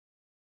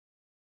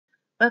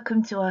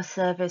Welcome to our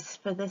service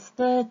for this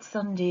third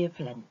Sunday of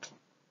Lent.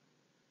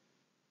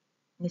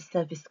 This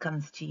service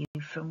comes to you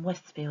from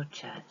Westfield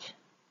Church.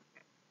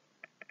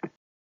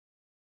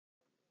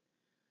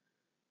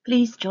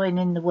 Please join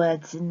in the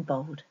words in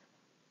bold.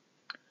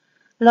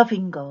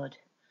 Loving God,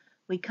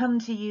 we come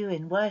to you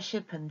in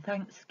worship and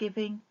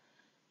thanksgiving.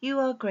 You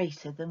are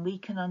greater than we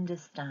can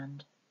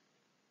understand.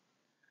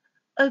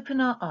 Open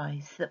our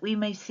eyes that we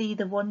may see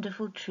the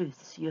wonderful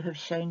truths you have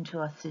shown to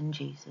us in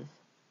Jesus.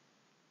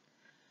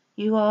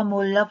 You are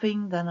more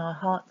loving than our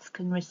hearts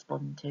can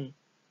respond to.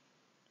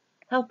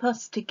 Help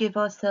us to give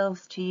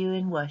ourselves to you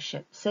in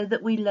worship so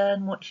that we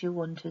learn what you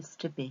want us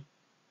to be.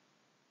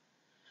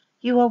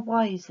 You are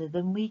wiser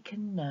than we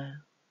can know.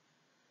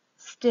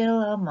 Still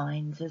our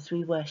minds as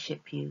we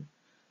worship you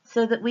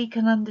so that we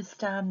can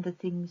understand the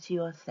things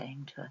you are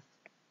saying to us.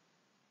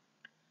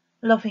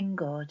 Loving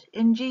God,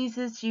 in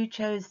Jesus you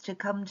chose to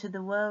come to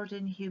the world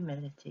in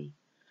humility.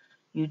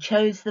 You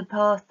chose the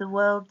path the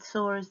world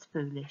saw as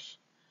foolish.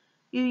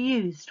 You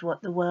used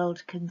what the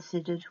world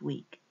considered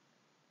weak.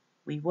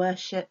 We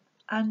worship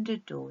and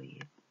adore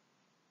you.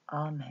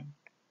 Amen.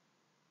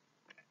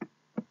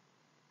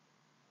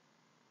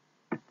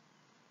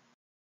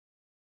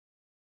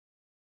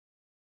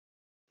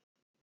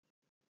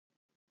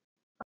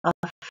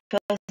 Our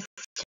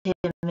first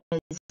hymn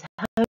is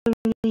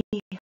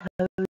Holy,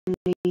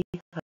 Holy,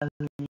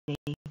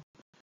 Holy,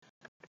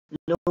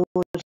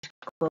 Lord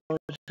God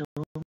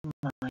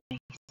Almighty.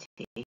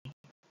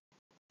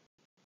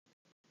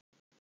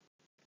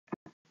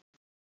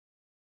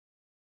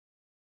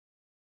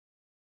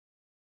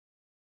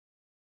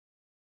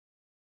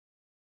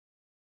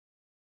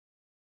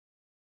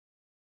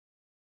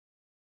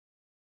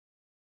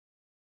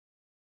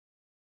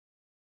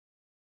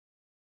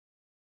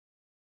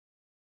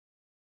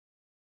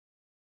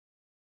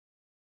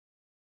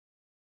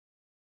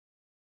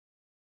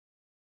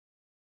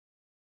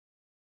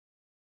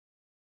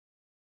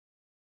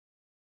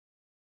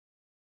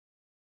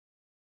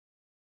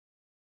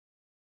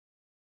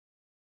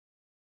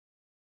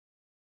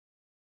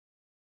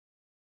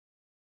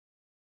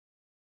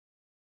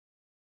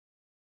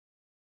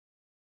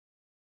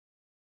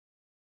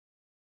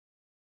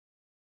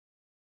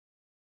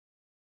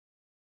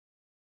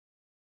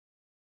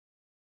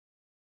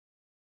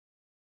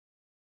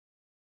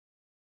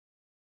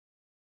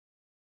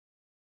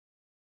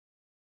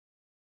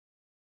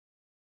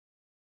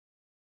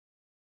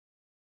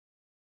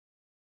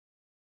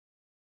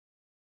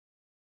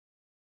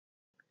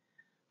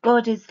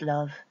 God is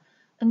love,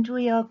 and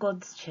we are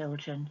God's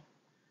children.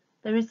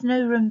 There is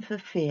no room for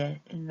fear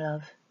in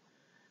love.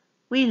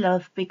 We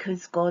love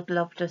because God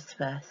loved us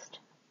first.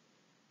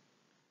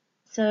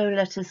 So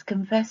let us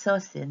confess our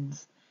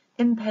sins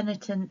in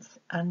penitence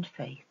and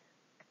faith.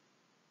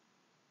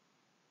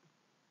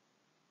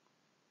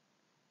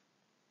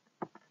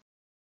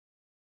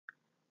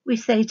 We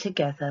say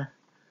together,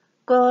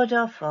 God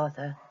our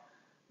Father,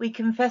 we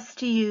confess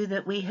to you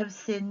that we have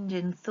sinned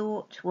in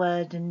thought,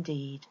 word and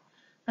deed,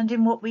 and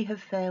in what we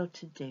have failed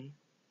to do.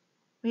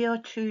 We are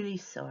truly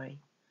sorry.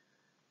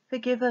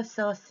 Forgive us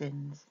our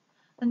sins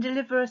and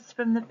deliver us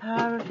from the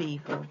power of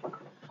evil,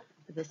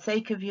 for the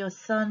sake of your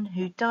Son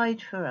who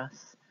died for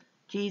us,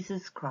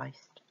 Jesus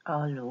Christ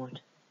our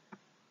Lord.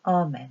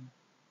 Amen.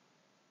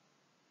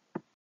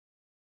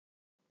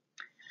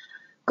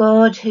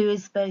 God, who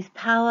is both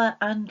power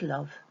and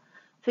love,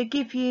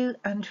 forgive you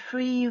and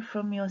free you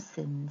from your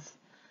sins,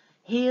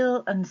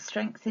 heal and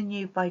strengthen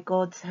you by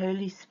God's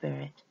Holy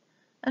Spirit,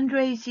 and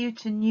raise you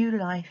to new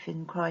life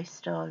in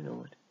Christ our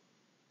Lord.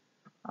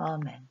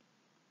 Amen.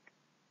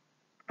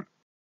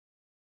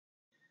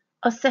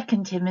 Our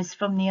second hymn is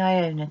from the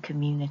Iona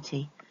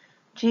community.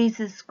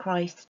 Jesus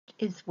Christ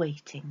is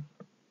waiting.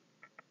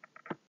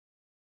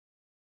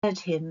 The third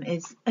hymn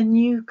is A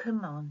New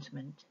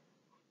Commandment.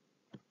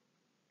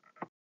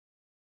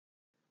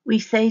 We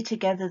say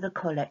together the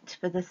collect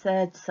for the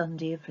third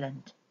Sunday of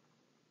Lent.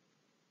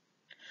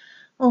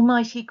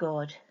 Almighty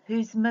God,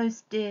 whose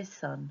most dear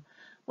Son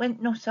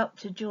went not up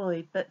to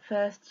joy, but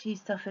first he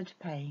suffered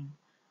pain,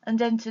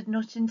 and entered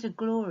not into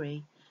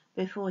glory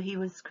before he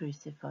was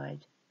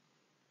crucified.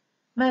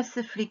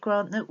 Mercifully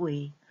grant that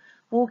we,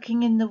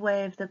 walking in the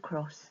way of the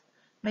cross,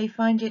 may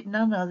find it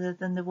none other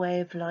than the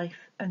way of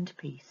life and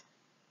peace.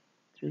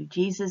 Through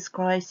Jesus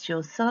Christ,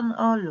 your Son,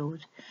 our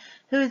Lord,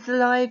 who is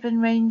alive and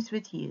reigns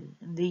with you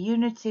in the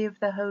unity of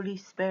the Holy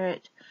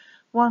Spirit,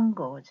 one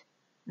God,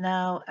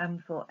 now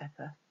and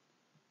forever.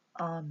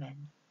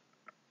 Amen.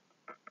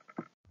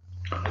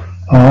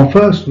 Our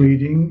first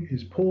reading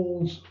is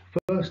Paul's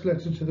first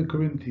letter to the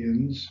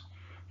Corinthians,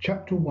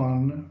 chapter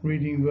 1,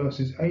 reading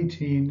verses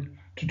 18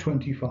 to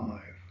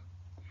 25.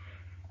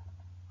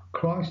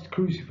 Christ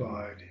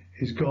crucified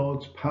is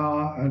God's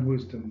power and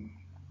wisdom.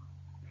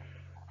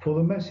 For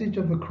the message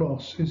of the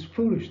cross is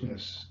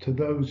foolishness to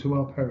those who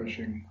are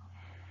perishing,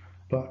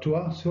 but to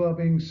us who are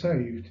being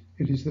saved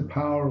it is the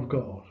power of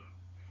God.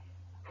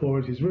 For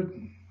it is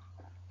written,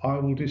 I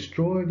will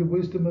destroy the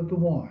wisdom of the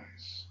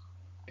wise,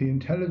 the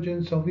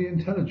intelligence of the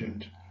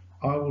intelligent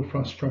I will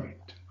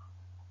frustrate.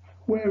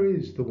 Where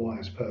is the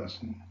wise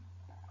person?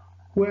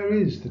 Where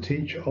is the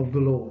teacher of the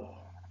law?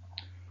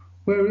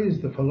 Where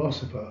is the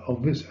philosopher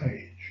of this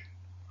age?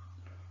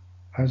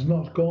 Has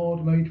not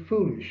God made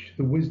foolish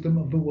the wisdom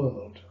of the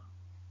world?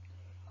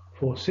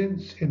 For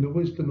since in the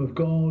wisdom of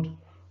God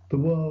the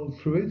world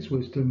through its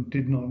wisdom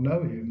did not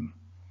know him,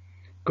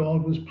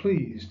 God was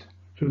pleased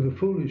through the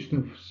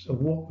foolishness of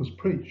what was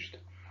preached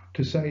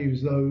to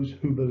save those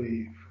who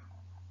believe.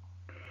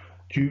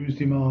 Jews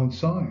demand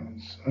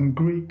signs and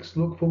Greeks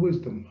look for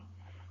wisdom,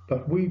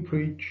 but we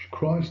preach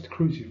Christ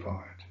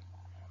crucified,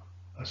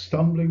 a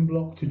stumbling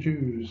block to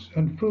Jews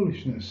and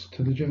foolishness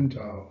to the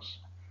Gentiles.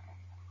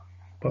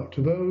 But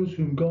to those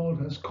whom God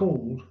has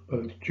called,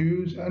 both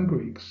Jews and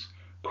Greeks,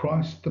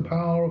 Christ the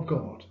power of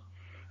God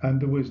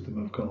and the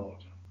wisdom of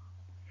God.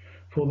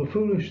 For the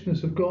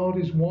foolishness of God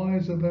is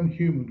wiser than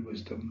human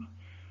wisdom,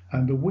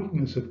 and the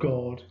weakness of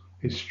God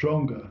is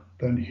stronger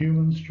than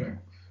human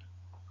strength.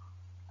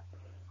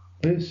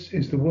 This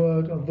is the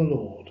word of the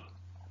Lord.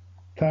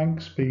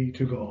 Thanks be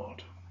to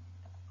God.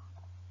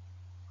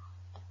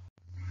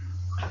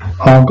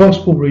 Our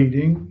Gospel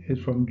reading is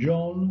from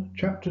John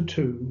chapter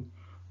 2,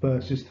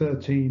 verses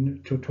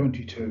 13 to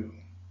 22.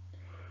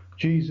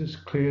 Jesus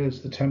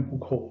clears the temple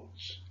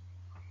courts.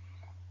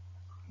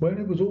 When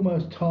it was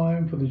almost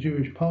time for the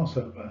Jewish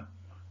Passover,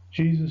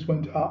 Jesus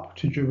went up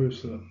to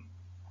Jerusalem.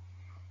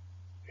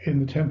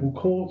 In the temple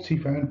courts he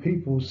found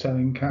people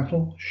selling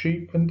cattle,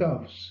 sheep and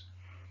doves,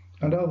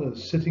 and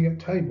others sitting at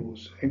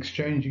tables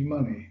exchanging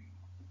money.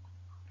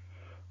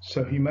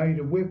 So he made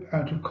a whip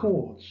out of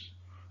cords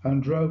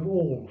and drove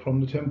all from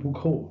the temple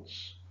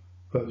courts,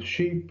 both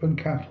sheep and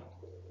cattle.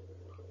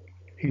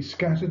 He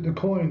scattered the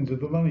coins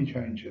of the money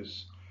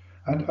changers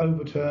and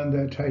overturned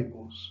their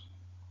tables.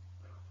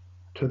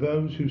 To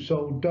those who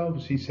sold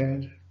doves he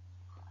said,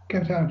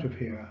 "Get out of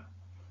here.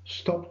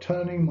 Stop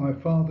turning my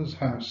Father's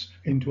house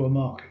into a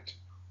market."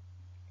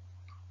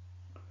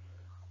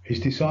 His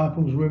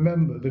disciples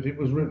remembered that it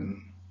was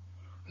written,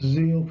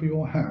 "Zeal for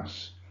your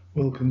house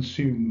will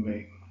consume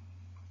me."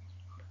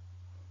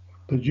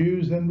 The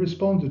Jews then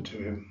responded to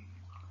him,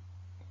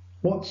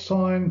 "What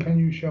sign can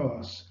you show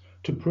us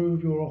to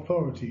prove your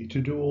authority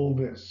to do all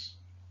this?"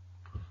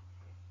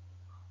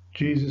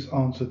 Jesus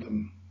answered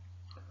them,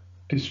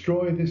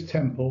 "Destroy this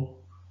temple,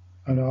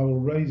 and I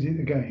will raise it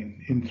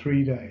again in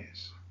 3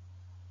 days."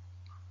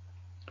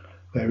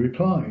 They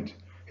replied,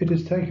 "It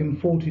has taken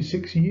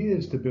 46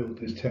 years to build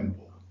this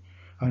temple,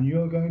 and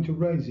you are going to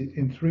raise it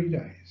in 3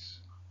 days."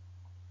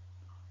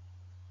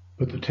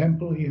 But the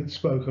temple he had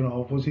spoken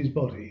of was his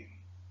body.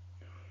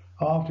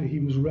 After he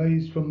was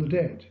raised from the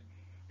dead,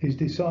 his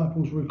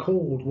disciples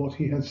recalled what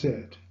he had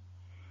said.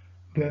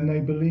 Then they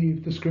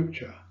believed the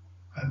scripture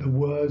and the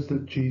words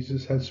that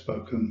Jesus had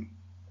spoken.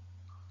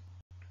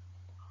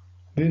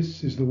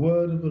 This is the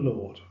word of the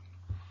Lord.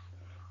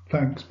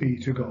 Thanks be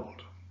to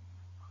God.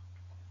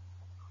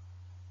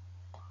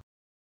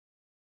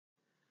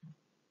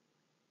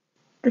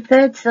 The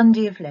third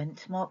Sunday of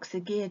Lent marks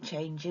a gear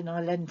change in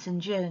our Lenten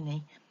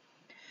journey.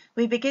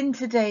 We begin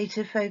today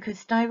to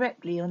focus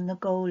directly on the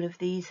goal of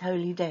these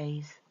holy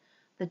days,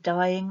 the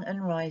dying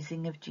and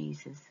rising of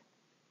Jesus.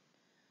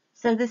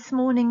 So this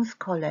morning's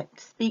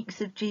collect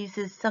speaks of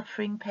Jesus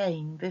suffering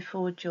pain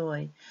before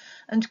joy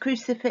and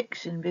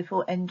crucifixion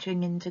before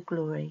entering into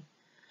glory,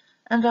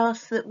 and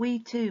asks that we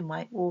too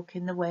might walk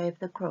in the way of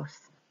the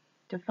cross,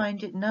 to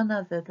find it none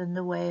other than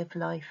the way of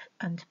life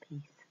and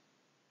peace.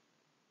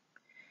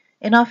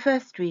 In our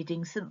first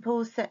reading, St.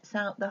 Paul sets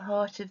out the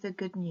heart of the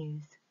good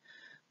news.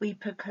 We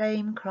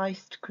proclaim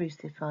Christ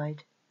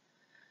crucified.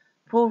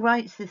 Paul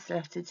writes this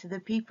letter to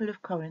the people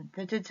of Corinth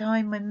at a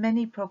time when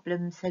many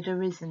problems had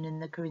arisen in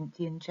the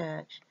Corinthian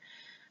church.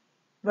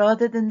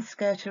 Rather than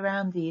skirt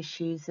around the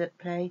issues at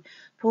play,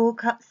 Paul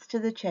cuts to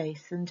the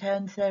chase and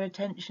turns their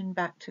attention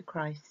back to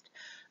Christ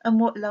and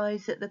what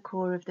lies at the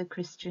core of the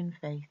Christian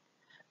faith,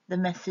 the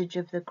message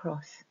of the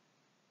cross.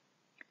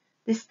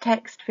 This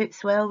text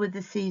fits well with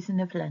the season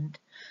of Lent,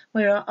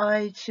 where our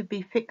eyes should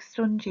be fixed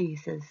on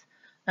Jesus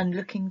and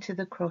looking to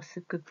the cross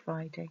of Good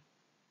Friday.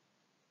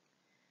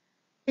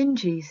 In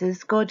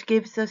Jesus, God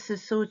gives us a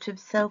sort of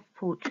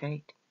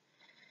self-portrait.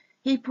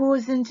 He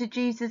pours into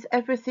Jesus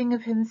everything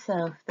of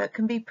himself that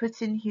can be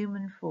put in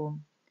human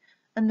form,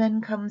 and then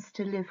comes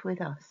to live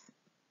with us.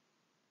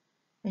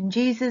 In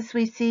Jesus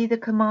we see the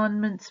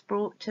commandments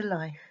brought to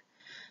life,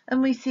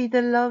 and we see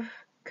the love,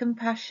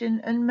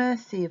 compassion and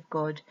mercy of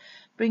God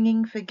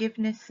bringing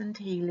forgiveness and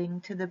healing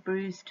to the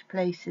bruised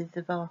places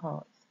of our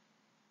hearts.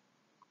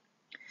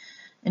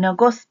 In our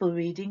Gospel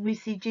reading, we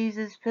see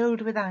Jesus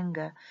filled with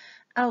anger,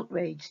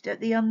 outraged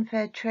at the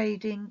unfair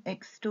trading,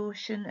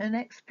 extortion and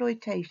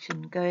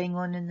exploitation going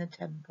on in the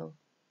temple,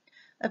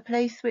 a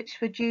place which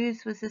for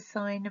Jews was a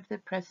sign of the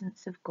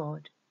presence of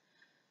God,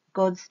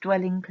 God's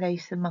dwelling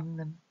place among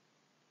them.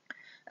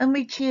 And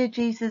we cheer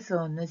Jesus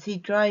on as he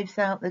drives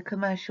out the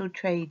commercial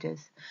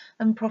traders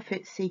and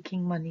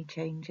profit-seeking money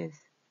changers.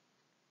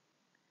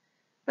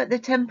 But the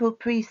temple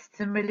priests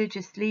and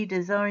religious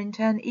leaders are in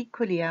turn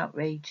equally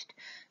outraged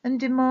and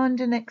demand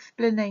an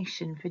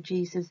explanation for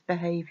Jesus'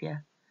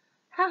 behaviour.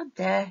 How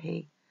dare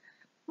he?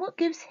 What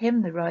gives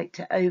him the right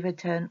to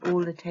overturn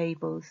all the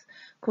tables,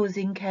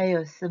 causing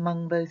chaos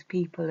among both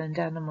people and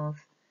animals?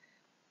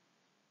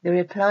 The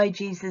reply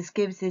Jesus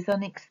gives is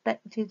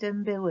unexpected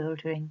and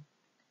bewildering.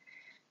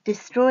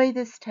 Destroy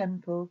this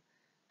temple,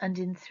 and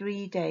in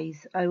 3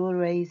 days I will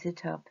raise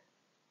it up.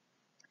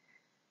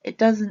 It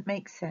doesn't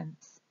make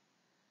sense.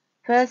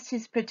 First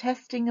he's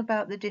protesting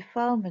about the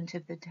defilement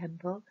of the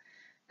temple,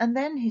 and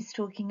then he's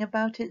talking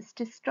about its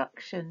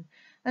destruction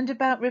and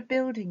about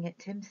rebuilding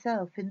it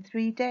himself in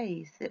 3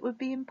 days. It would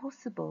be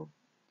impossible.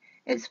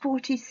 It's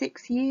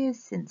 46 years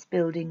since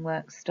building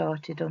work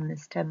started on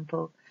this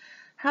temple.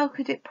 How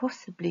could it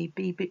possibly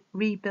be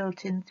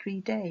rebuilt in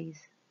 3 days?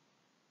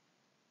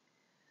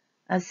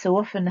 As so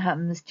often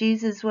happens,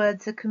 Jesus'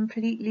 words are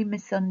completely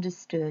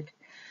misunderstood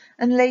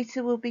and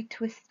later will be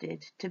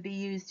twisted to be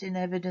used in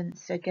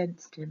evidence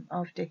against him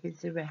after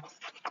his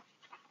arrest.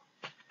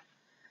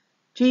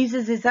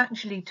 Jesus is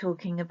actually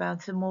talking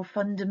about a more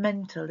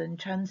fundamental and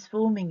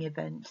transforming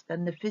event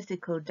than the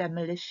physical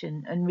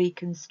demolition and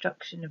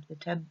reconstruction of the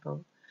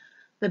temple,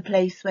 the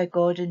place where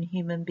God and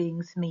human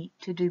beings meet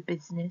to do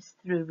business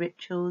through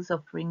rituals,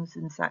 offerings,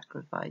 and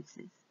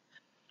sacrifices.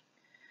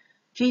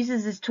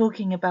 Jesus is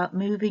talking about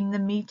moving the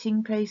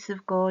meeting place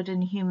of God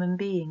and human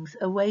beings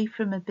away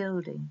from a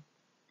building.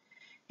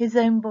 His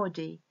own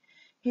body,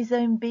 his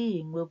own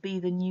being will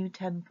be the new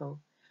temple,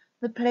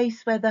 the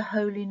place where the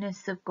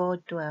holiness of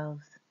God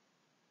dwells.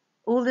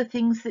 All the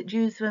things that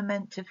Jews were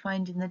meant to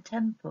find in the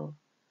temple,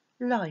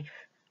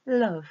 life,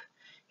 love,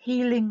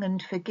 healing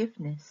and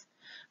forgiveness,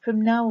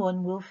 from now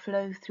on will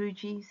flow through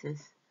Jesus,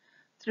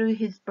 through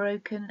his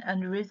broken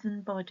and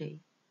risen body,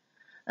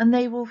 and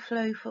they will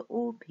flow for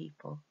all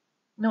people,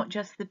 not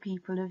just the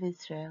people of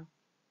Israel.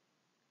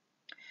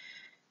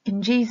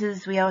 In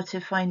Jesus we are to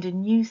find a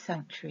new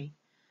sanctuary,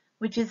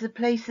 which is a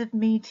place of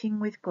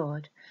meeting with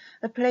God,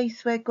 a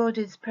place where God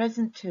is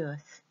present to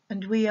us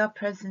and we are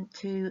present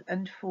to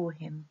and for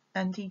him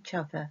and each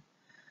other,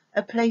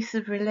 a place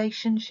of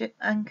relationship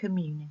and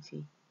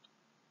community.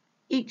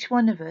 Each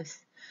one of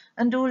us,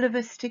 and all of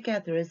us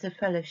together as a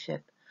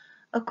fellowship,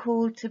 are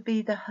called to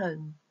be the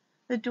home,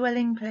 the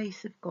dwelling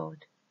place of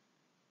God.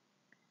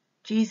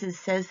 Jesus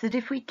says that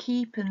if we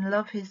keep and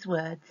love his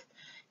words,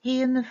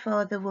 he and the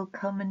Father will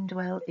come and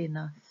dwell in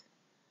us.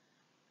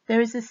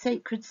 There is a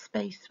sacred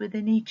space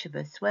within each of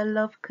us where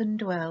love can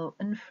dwell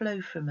and flow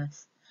from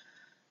us,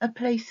 a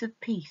place of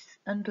peace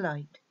and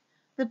light,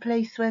 the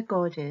place where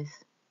God is.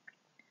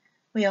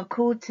 We are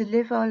called to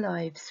live our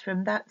lives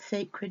from that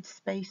sacred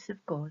space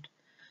of God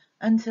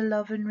and to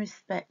love and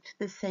respect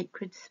the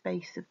sacred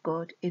space of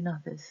God in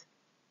others.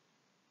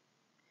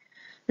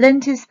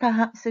 Lent is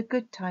perhaps a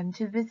good time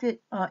to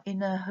visit our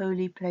inner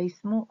holy place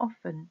more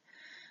often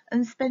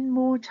and spend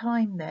more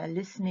time there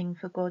listening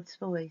for God's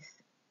voice.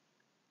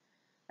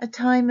 A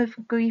time of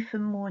grief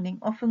and mourning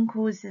often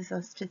causes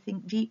us to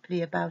think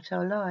deeply about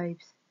our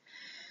lives.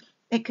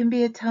 It can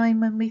be a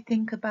time when we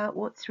think about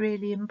what's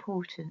really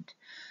important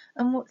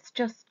and what's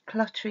just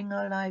cluttering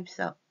our lives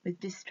up with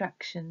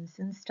distractions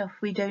and stuff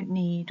we don't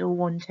need or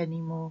want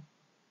anymore.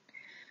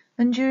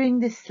 And during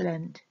this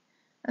Lent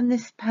and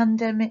this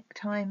pandemic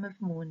time of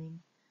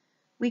mourning,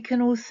 we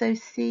can also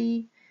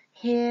see,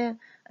 hear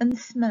and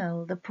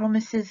smell the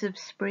promises of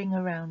spring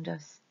around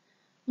us.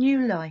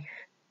 New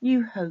life,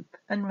 new hope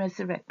and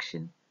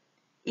resurrection.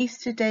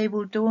 Easter Day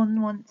will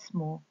dawn once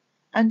more,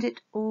 and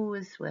it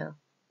always will.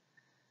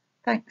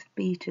 Thanks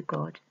be to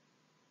God.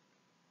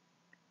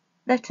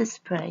 Let us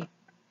pray.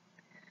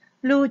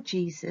 Lord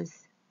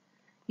Jesus,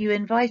 you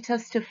invite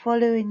us to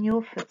follow in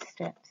your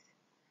footsteps.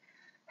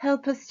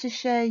 Help us to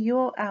share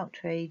your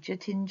outrage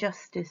at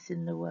injustice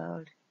in the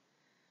world.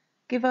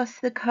 Give us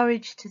the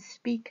courage to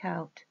speak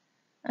out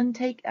and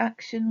take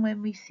action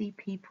when we see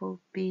people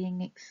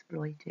being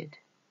exploited.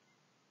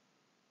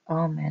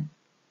 Amen.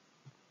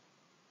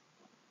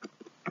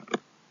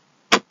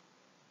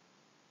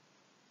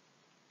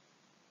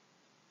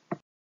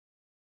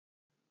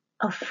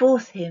 Our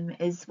fourth hymn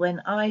is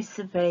When I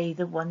Survey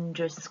the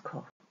Wondrous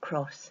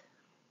Cross.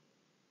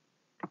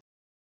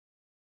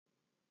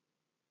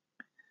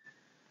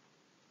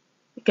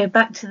 Go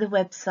back to the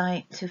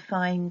website to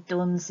find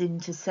Dawn's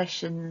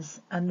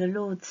intercessions and the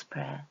Lord's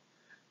Prayer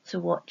to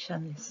watch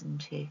and listen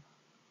to.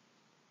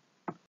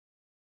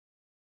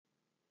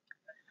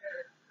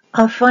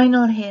 Our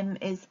final hymn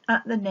is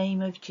At the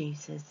Name of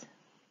Jesus.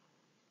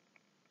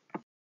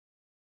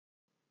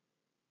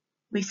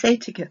 We say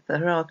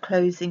together our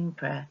closing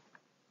prayer.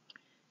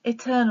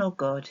 Eternal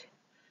God,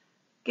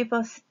 give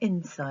us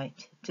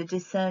insight to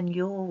discern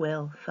your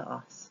will for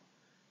us,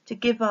 to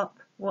give up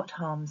what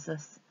harms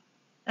us,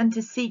 and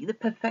to seek the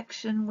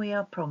perfection we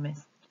are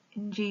promised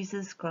in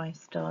Jesus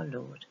Christ our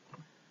Lord.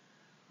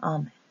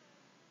 Amen.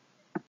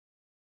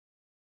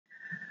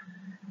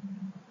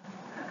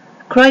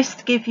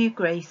 Christ give you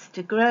grace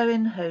to grow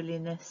in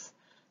holiness,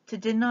 to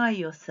deny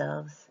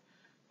yourselves,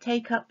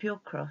 take up your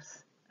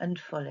cross and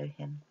follow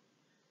him.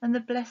 And the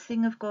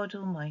blessing of God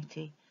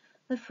Almighty,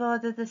 the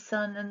Father, the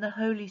Son, and the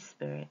Holy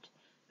Spirit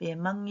be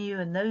among you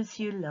and those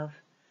you love,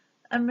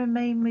 and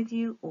remain with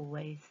you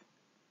always.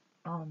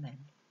 Amen.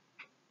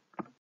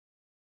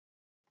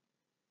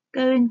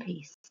 Go in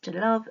peace to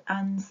love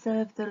and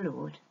serve the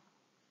Lord.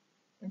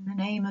 In the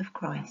name of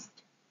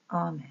Christ.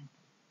 Amen.